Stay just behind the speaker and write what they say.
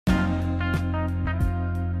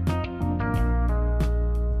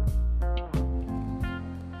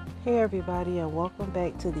Hey everybody, and welcome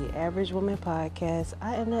back to the Average Woman Podcast.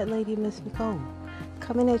 I am that lady, Miss Nicole,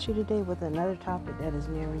 coming at you today with another topic that is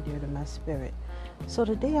near and dear to my spirit. So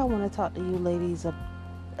today I want to talk to you ladies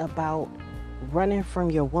about running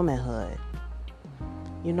from your womanhood.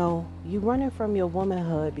 You running from your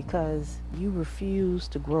womanhood because you refuse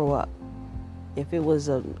to grow up. If it was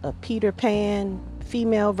a Peter Pan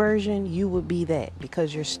female version, you would be that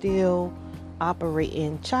because you're still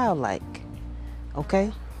operating childlike.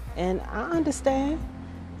 Okay? And I understand,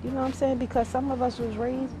 you know what I'm saying? Because some of us was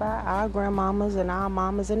raised by our grandmamas and our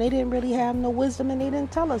mamas, and they didn't really have no wisdom, and they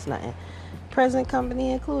didn't tell us nothing. Present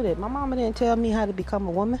company included. My mama didn't tell me how to become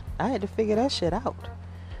a woman. I had to figure that shit out.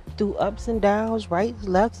 Through ups and downs, right,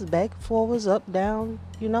 lefts, back, forwards, up, down.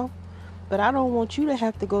 But I don't want you to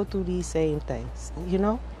have to go through these same things.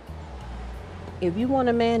 If you want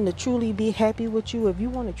a man to truly be happy with you, if you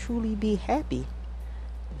want to truly be happy,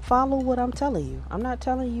 follow what I'm telling you. I'm not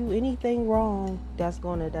telling you anything wrong that's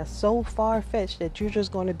so far-fetched that you're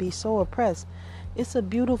just going to be so oppressed. It's a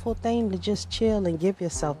beautiful thing to just chill and give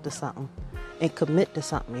yourself to something and commit to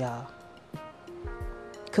something, y'all.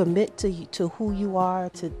 Commit to who you are,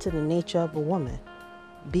 to the nature of a woman.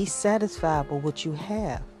 Be satisfied with what you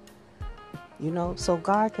have. So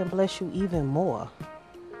God can bless you even more.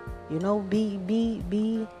 Be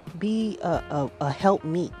a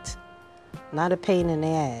helpmeet. Not a pain in the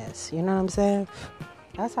ass. You know what I'm saying?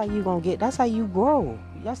 That's how you grow.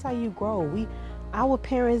 Our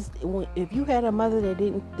parents, if you had a mother that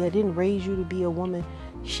didn't raise you to be a woman,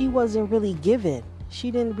 she wasn't really giving.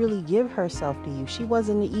 She didn't really give herself to you. She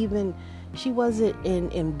wasn't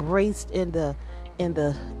embraced in the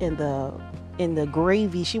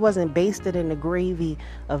gravy. She wasn't basted in the gravy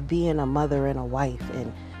of being a mother and a wife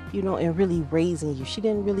and really raising you. She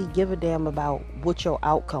didn't really give a damn about what your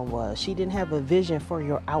outcome was. She didn't have a vision for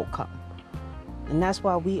your outcome. And that's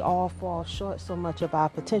why we all fall short so much of our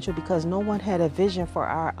potential, because no one had a vision for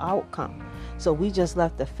our outcome. So we just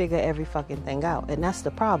left to figure every fucking thing out. And that's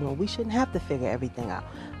the problem. We shouldn't have to figure everything out.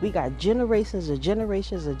 We got generations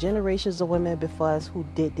of women before us who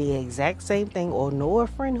did the exact same thing, or know a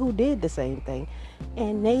friend who did the same thing,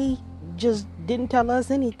 and they just didn't tell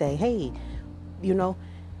us anything. Hey,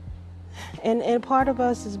 And part of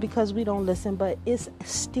us is because we don't listen, but it's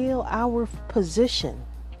still our position.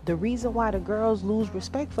 The reason why the girls lose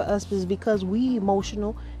respect for us is because we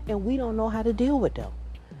emotional and we don't know how to deal with them.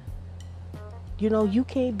 You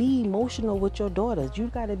can't be emotional with your daughters. You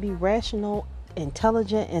got to be rational,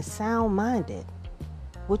 intelligent, and sound-minded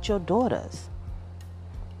with your daughters.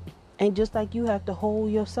 And just like you have to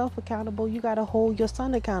hold yourself accountable, you got to hold your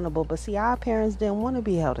son accountable. But see, our parents didn't want to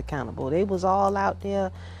be held accountable. They was all out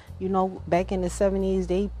there. Back in the 70s,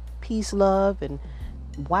 they peace, love, and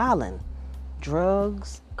wilding.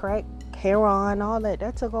 Drugs, crack, heroin, all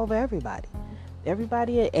that took over everybody.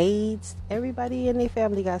 Everybody at AIDS, everybody in their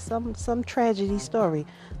family got some tragedy story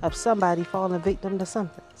of somebody falling victim to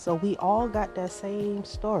something. So we all got that same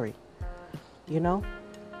story, And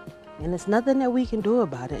it's nothing that we can do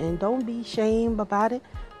about it. And don't be ashamed about it.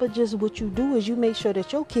 But just what you do is you make sure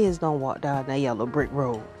that your kids don't walk down that yellow brick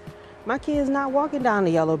road. My kids not walking down the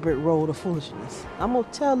yellow brick road of foolishness. I'm going to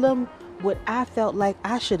tell them what I felt like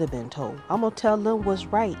I should have been told. I'm going to tell them what's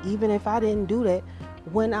right, even if I didn't do that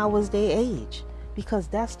when I was their age, because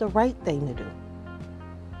that's the right thing to do.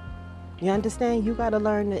 You understand? You got to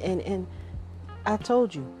learn. And I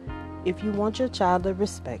told you, if you want your child to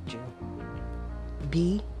respect you,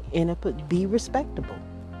 be respectable.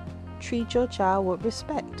 Treat your child with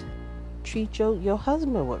respect. Treat your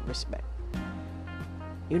husband with respect.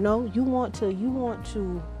 You don't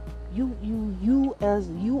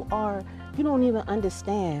even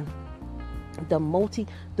understand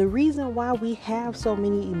the reason why we have so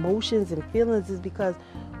many emotions and feelings is because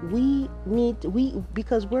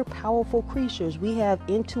because we're powerful creatures. We have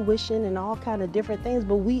intuition and all kind of different things,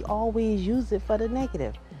 but we always use it for the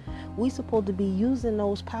negative. We supposed to be using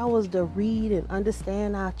those powers to read and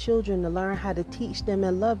understand our children, to learn how to teach them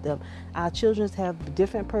and love them. Our children have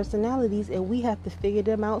different personalities, and we have to figure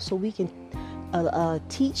them out so we can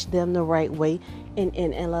teach them the right way and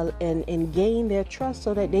gain their trust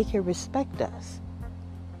so that they can respect us.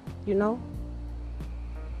 You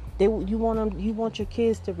want your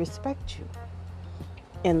kids to respect you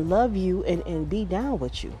and love you and be down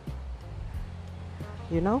with you.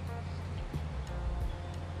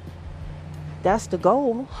 That's the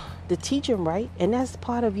goal, to teach them right, and that's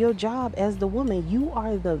part of your job as the woman. You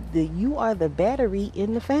are the battery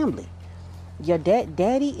in the family. Your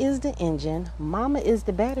daddy is the engine, mama is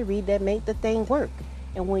the battery that make the thing work.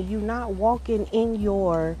 And when you're not walking in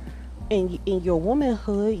your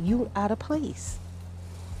womanhood, you out of place.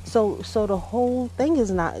 So the whole thing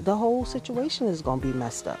is not, the whole situation is gonna be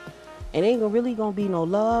messed up. It ain't really gonna be no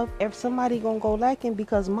love. If somebody gonna go lacking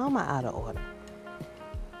because mama out of order.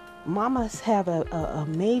 Mamas have a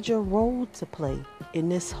major role to play in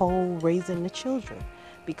this whole raising the children,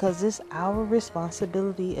 because it's our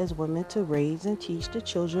responsibility as women to raise and teach the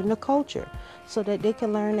children the culture so that they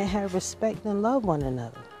can learn to have respect and love one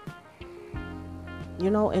another.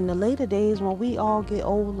 In the later days when we all get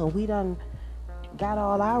old and we done got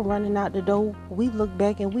all our running out the door, we look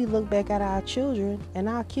back at our children, and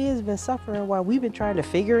our kids been suffering while we've been trying to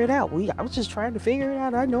figure it out. I was just trying to figure it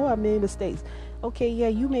out. I know I made mistakes. Okay, yeah,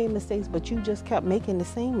 you made mistakes, but you just kept making the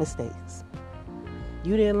same mistakes.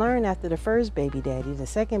 You didn't learn after the first baby daddy, the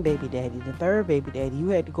second baby daddy, the third baby daddy. You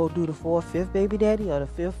had to go do the fourth, fifth baby daddy, or the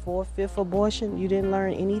fifth abortion. You didn't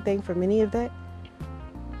learn anything from any of that.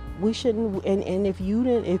 We shouldn't. And if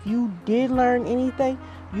you did learn anything,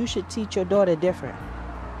 you should teach your daughter different.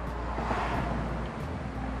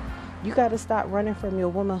 You got to stop running from your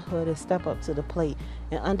womanhood and step up to the plate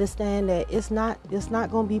and understand that it's not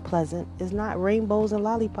going to be pleasant. It's not rainbows and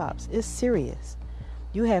lollipops. It's serious.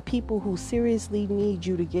 You have people who seriously need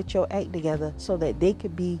you to get your act together so that they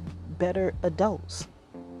could be better adults.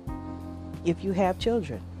 If you have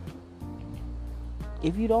children.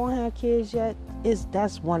 If you don't have kids yet,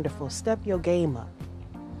 that's wonderful. Step your game up.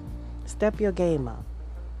 Step your game up.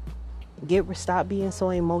 Stop being so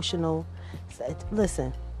emotional.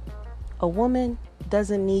 Listen, a woman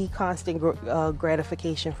doesn't need constant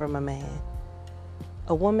gratification from a man.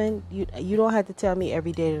 A woman, you don't have to tell me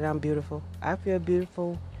every day that I'm beautiful. I feel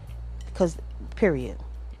beautiful because, period.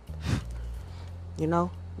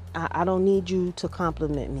 I don't need you to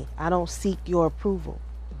compliment me. I don't seek your approval.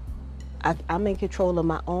 I'm in control of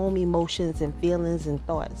my own emotions and feelings and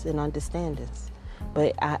thoughts and understandings.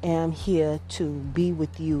 But I am here to be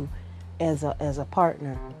with you as a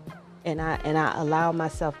partner. And I allow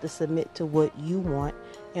myself to submit to what you want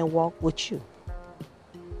and walk with you.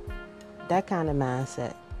 That kind of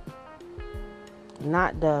mindset.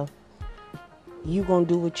 Not the, you gonna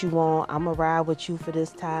do what you want, I'm gonna ride with you for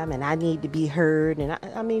this time, and I need to be heard. And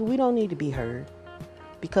I mean, we don't need to be heard.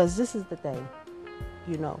 Because this is the thing,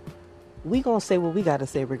 we gonna say what we gotta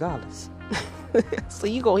say regardless. So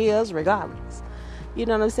you gonna hear us regardless. You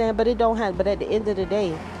know what I'm saying? But at the end of the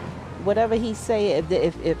day, whatever he say,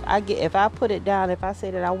 if I put it down, if I say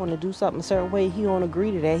that I want to do something a certain way, he don't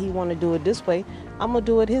agree to that, he want to do it this way, I'm gonna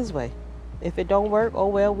do it his way. If it don't work, oh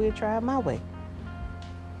well, we'll try it my way.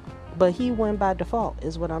 But he went by default,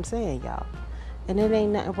 is what I'm saying, y'all. And it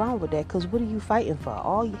ain't nothing wrong with that, because what are you fighting for?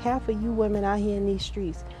 Half of you women out here in these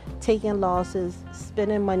streets taking losses,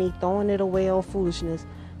 spending money, throwing it away on foolishness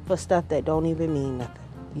for stuff that don't even mean nothing.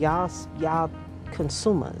 Y'all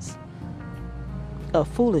consumers of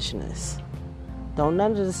foolishness. None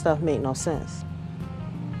of this stuff make no sense.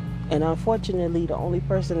 And unfortunately, the only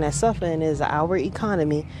person that's suffering is our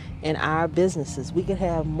economy and our businesses. We could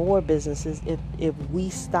have more businesses if we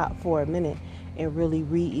stop for a minute and really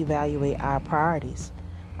reevaluate our priorities.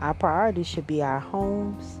 Our priorities should be our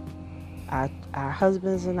homes, our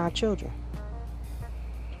husbands, and our children.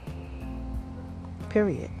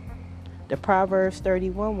 Period. The Proverbs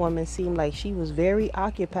 31 woman seemed like she was very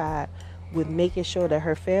occupied with making sure that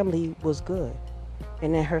her family was good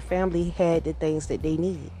and that her family had the things that they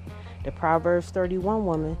need. The Proverbs 31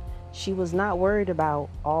 woman, she was not worried about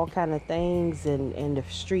all kind of things in the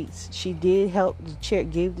streets. She did help,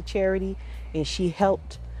 gave the charity, and she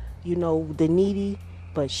helped, the needy.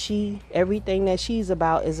 But everything that she's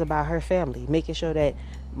about is about her family, making sure that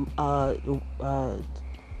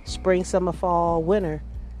spring, summer, fall, winter,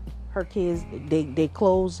 her kids, they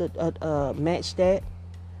clothes match that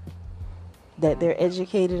they're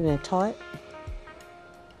educated and taught.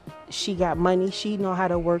 She got money. She know how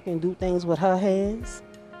to work and do things with her hands.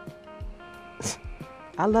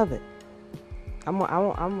 I love it.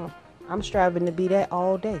 I'm striving to be that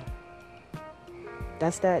all day.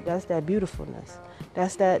 That's that beautifulness.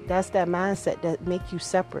 That's that mindset that make you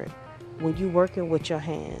separate when you working with your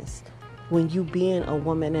hands. When you being a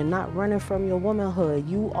woman and not running from your womanhood.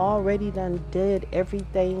 You already done did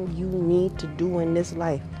everything you need to do in this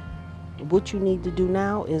life. What you need to do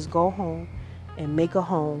now is go home and make a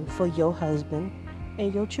home for your husband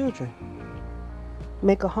and your children.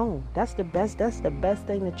 Make a home. That's the best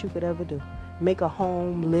thing that you could ever do. Make a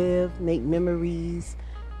home, live, make memories,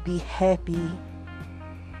 be happy,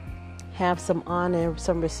 have some honor,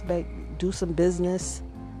 some respect, do some business,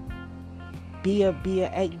 be an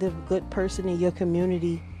active, good person in your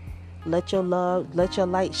community. Let your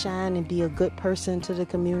light shine and be a good person to the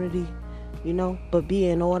community, but be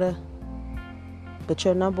in order. But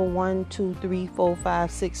your number 1, 2, 3, 4,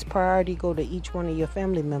 5, 6 priority go to each one of your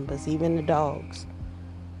family members, even the dogs.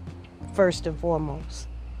 First and foremost.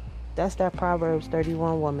 That's that Proverbs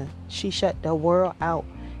 31 woman. She shut the world out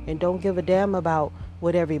and don't give a damn about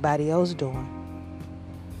what everybody else doing.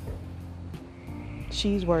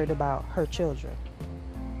 She's worried about her children.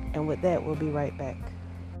 And with that, we'll be right back.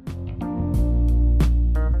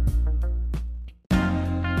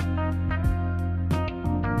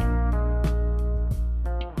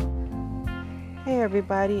 Hey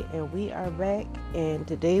everybody, and we are back, and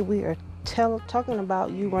today we are talking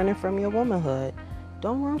about you running from your womanhood.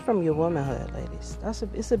 Don't run from your womanhood, ladies.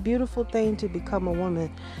 It's a beautiful thing to become a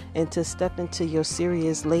woman and to step into your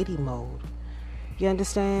serious lady mode. You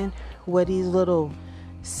understand? Where these little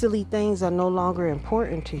silly things are no longer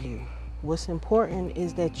important to you. What's important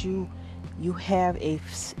is that you have a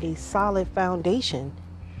solid foundation,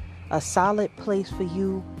 a solid place for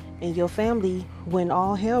you and your family when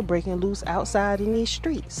all hell breaking loose outside in these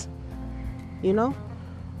streets. You know,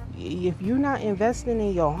 if you're not investing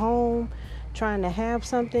in your home, trying to have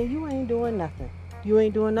something, you ain't doing nothing. You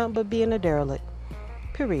ain't doing nothing but being a derelict.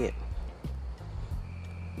 Period.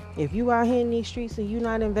 If you out here in these streets and you're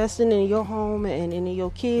not investing in your home and in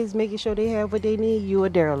your kids, making sure they have what they need, you a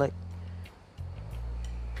derelict.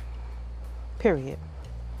 Period.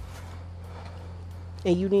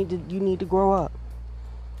 And you need to grow up.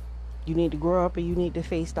 You need to grow up, and you need to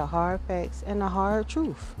face the hard facts and the hard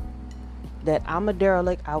truth. That I'm a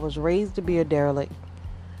derelict. I was raised to be a derelict.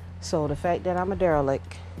 So the fact that I'm a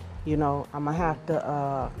derelict, I'm gonna have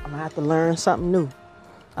to learn something new.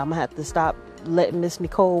 I'm gonna have to stop letting Miss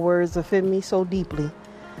Nicole words offend me so deeply,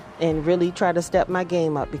 and really try to step my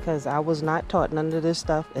game up, because I was not taught none of this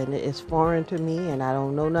stuff, and it's foreign to me, and I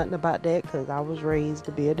don't know nothing about that because I was raised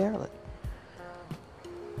to be a derelict.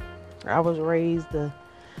 I was raised to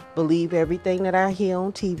believe everything that I hear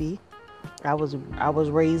on TV. I was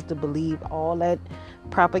raised to believe all that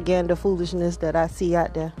propaganda foolishness that I see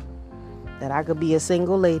out there. That I could be a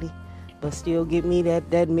single lady, but still get me that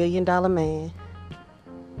 $1 million man.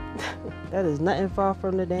 That is nothing far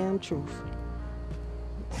from the damn truth.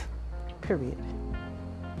 Period.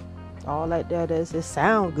 All that is, it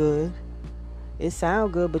sound good. It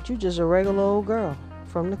sound good, but you just a regular old girl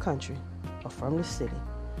from the country or from the city.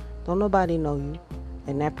 Don't nobody know you.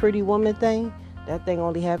 And that pretty woman thing, that thing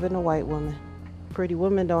only happen to white women. Pretty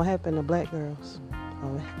women don't happen to black girls,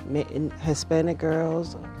 or Hispanic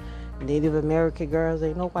girls, or Native American girls.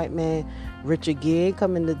 Ain't no white man, Richard Gere,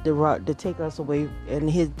 coming to take us away and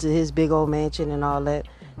his big old mansion and all that.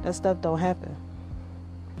 That stuff don't happen.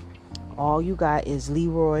 All you got is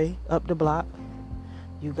Leroy up the block.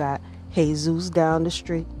 You got Jesus down the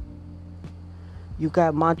street. You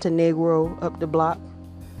got Montenegro up the block.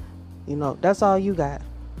 That's all you got.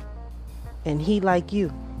 And he like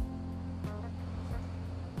you.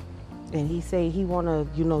 And he say he wanna,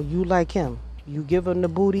 you like him. You give him the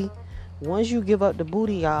booty. Once you give up the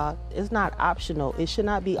booty, y'all, it's not optional. It should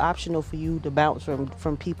not be optional for you to bounce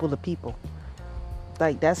from people to people.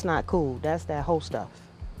 Like, that's not cool. That's that whole stuff.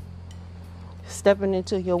 Stepping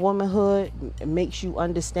into your womanhood makes you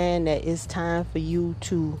understand that it's time for you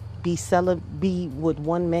to be with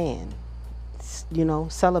one man.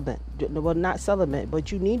 Celibate. Well, not celibate,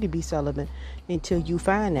 but you need to be celibate until you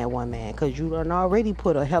find that one man, because you done already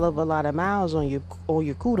put a hell of a lot of miles on your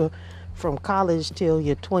cooter from college till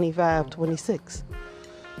you're 25, 26.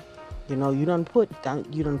 You done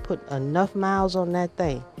put enough miles on that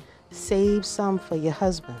thing. Save some for your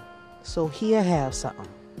husband, so he'll have something.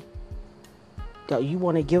 You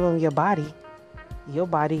want to give him your body. Your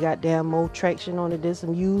body got damn more traction on it than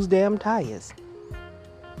some used damn tires.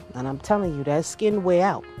 And I'm telling you, that skin wear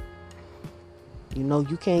out.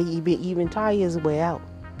 You can't even tires wear out.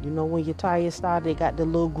 When your tires start, they got the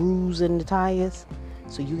little grooves in the tires.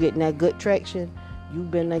 So you getting that good traction.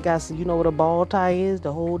 You've been there, got, what a ball tire is?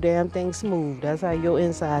 The whole damn thing smooth. That's how your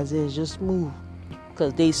insides is, just smooth.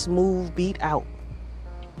 Because they smooth beat out.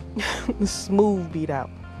 Smooth beat out.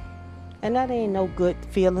 And that ain't no good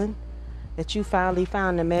feeling. That you finally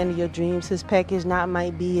found the man of your dreams. His package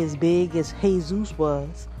might be as big as Jesus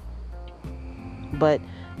was. But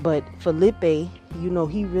Felipe, he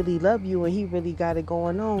really love you and he really got it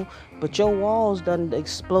going on. But your walls done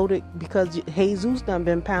exploded because Jesus done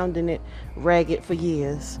been pounding it ragged for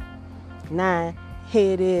years. Now,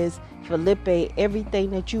 here it is, Felipe, everything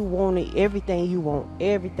that you wanted, everything you want.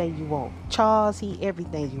 Charles, he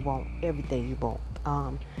everything you want.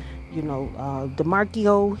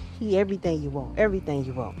 DeMarcio, he everything you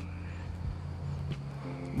want.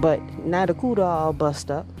 But now the cooter all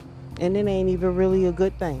bust up. And it ain't even really a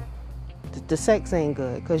good thing. The sex ain't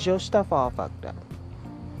good because your stuff all fucked up.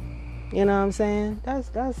 You know what I'm saying?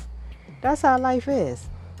 That's how life is.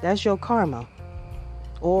 That's your karma.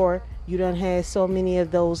 Or you done had so many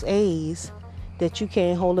of those A's that you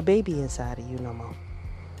can't hold a baby inside of you no more.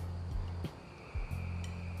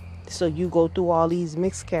 So you go through all these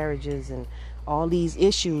miscarriages and all these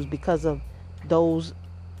issues because of those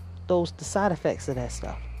the side effects of that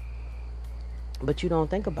stuff. But you don't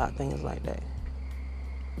think about things like that.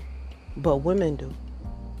 But women do.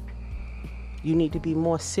 You need to be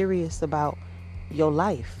more serious about your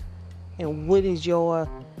life and what's your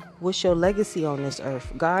legacy on this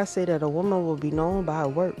earth. God said that a woman will be known by her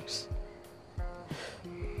works.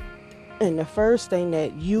 And the first thing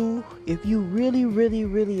that if you really, really,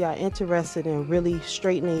 really are interested in really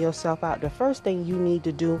straightening yourself out, the first thing you need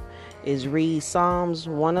to do is read Psalms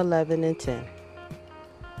 111 and 10.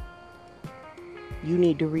 You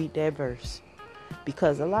need to read that verse.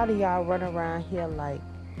 Because a lot of y'all run around here like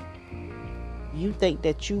you think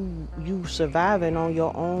that you surviving on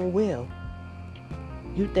your own will.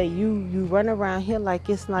 You think you run around here like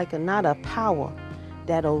it's like not a power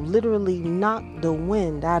that'll literally knock the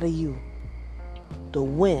wind out of you. The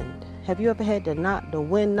wind. Have you ever had the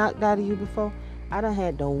wind knocked out of you before? I done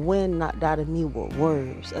had the wind knocked out of me with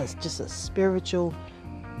words. It's just a spiritual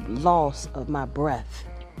loss of my breath.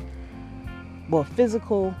 Well,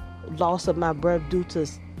 physical loss of my breath due to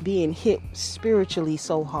being hit spiritually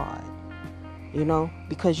so hard. You know,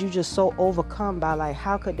 because you just so overcome by like,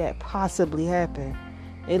 how could that possibly happen?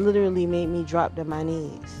 It literally made me drop to my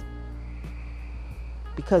knees.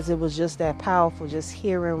 Because it was just that powerful, just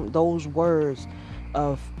hearing those words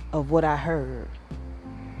of what I heard.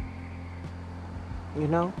 You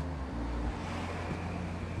know?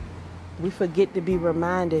 We forget to be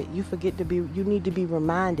reminded. You need to be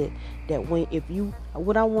reminded that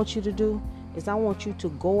what I want you to do is I want you to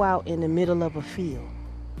go out in the middle of a field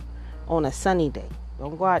on a sunny day.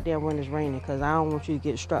 Don't go out there when it's raining, because I don't want you to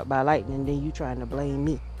get struck by lightning and then you trying to blame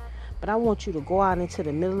me. But I want you to go out into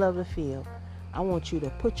the middle of the field. I want you to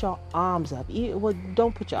put your arms up. Well,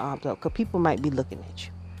 don't put your arms up because people might be looking at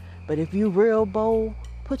you. But if you real bold,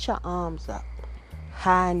 put your arms up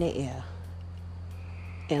high in the air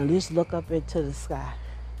and just look up into the sky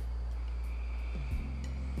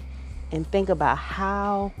and think about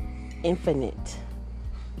how infinite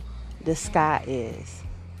the sky is.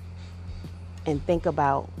 And think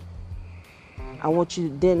about, I want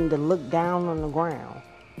you then to look down on the ground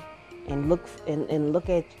and look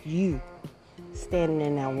at you standing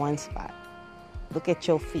in that one spot. Look at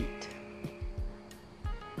your feet.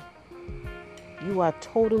 You are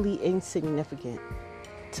totally insignificant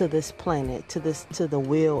to this planet, to the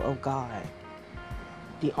will of God.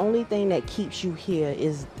 The only thing that keeps you here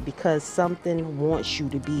is because something wants you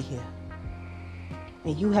to be here.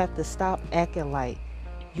 And you have to stop acting like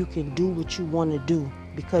you can do what you want to do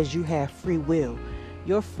because you have free will.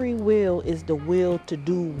 Your free will is the will to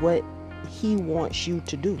do what He wants you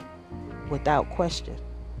to do without question.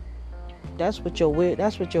 That's what your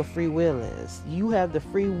free will is. You have the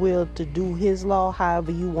free will to do His law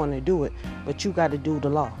however you want to do it, but you got to do the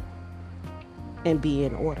law and be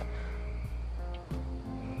in order.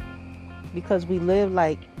 Because we live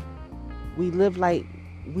like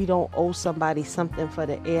we don't owe somebody something for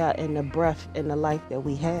the air and the breath and the life that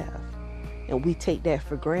we have. And we take that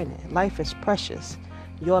for granted. Life is precious.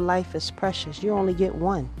 Your life is precious. You only get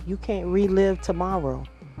one. You can't relive tomorrow.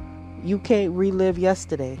 You can't relive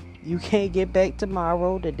yesterday. You can't get back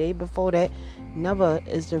tomorrow, the day before that. Never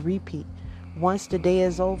is the repeat. Once the day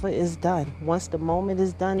is over, it's done. Once the moment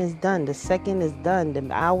is done, it's done. The second is done. The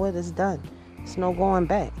hour is done. There's no going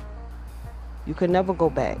back. You can never go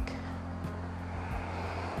back.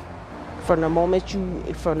 From the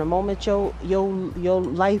moment your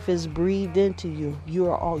life is breathed into you,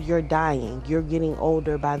 you're dying. You're getting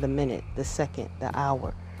older by the minute, the second, the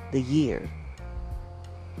hour, the year.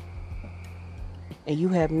 And you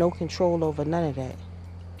have no control over none of that.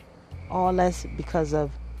 All that's because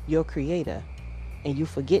of your Creator. And you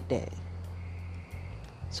forget that.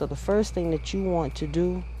 So the first thing that you want to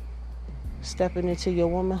do, stepping into your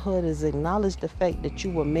womanhood, is acknowledge the fact that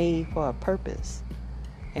you were made for a purpose.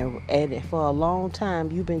 And for a long time,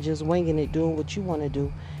 you've been just winging it, doing what you want to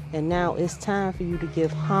do. And now it's time for you to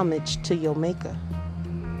give homage to your Maker.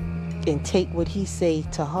 And take what He say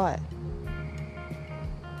to heart.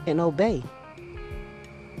 And obey.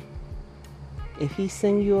 If He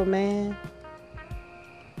send you a man,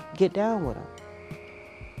 get down with him.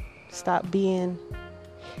 Stop being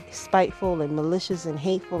spiteful and malicious and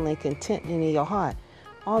hateful and contentment in your heart.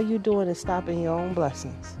 All you doing is stopping your own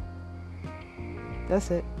blessings. That's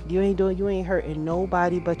it. You ain't hurting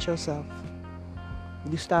nobody but yourself.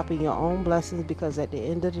 You stopping your own blessings, because at the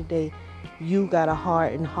end of the day, you got a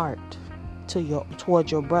hardened heart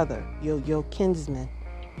towards your brother, your kinsmen,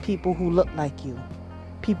 people who look like you,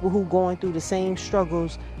 people who going through the same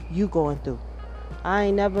struggles you going through. I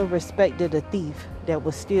ain't never respected a thief that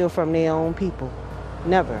would steal from their own people.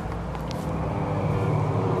 Never.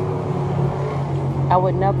 I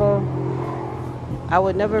would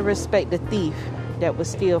never respect a thief that would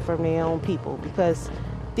steal from their own people, because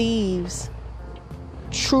thieves,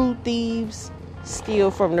 true thieves,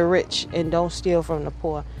 steal from the rich and don't steal from the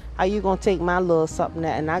poor. How you gonna take my little something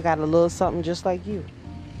and I got a little something just like you?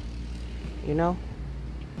 You know?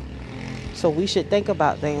 So we should think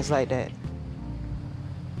about things like that.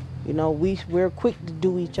 You know, we're quick to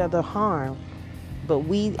do each other harm, but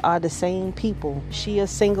we are the same people. She a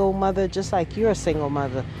single mother just like you're a single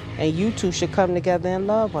mother, and you two should come together and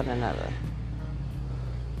love one another.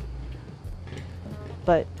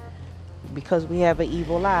 But because we have an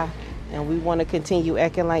evil eye and we want to continue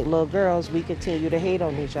acting like little girls, we continue to hate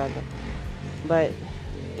on each other. But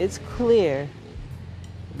it's clear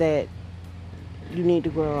that you need to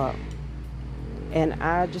grow up. And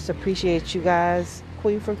I just appreciate you guys.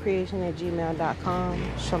 queenfromcreation@gmail.com.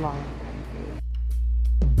 Shalom.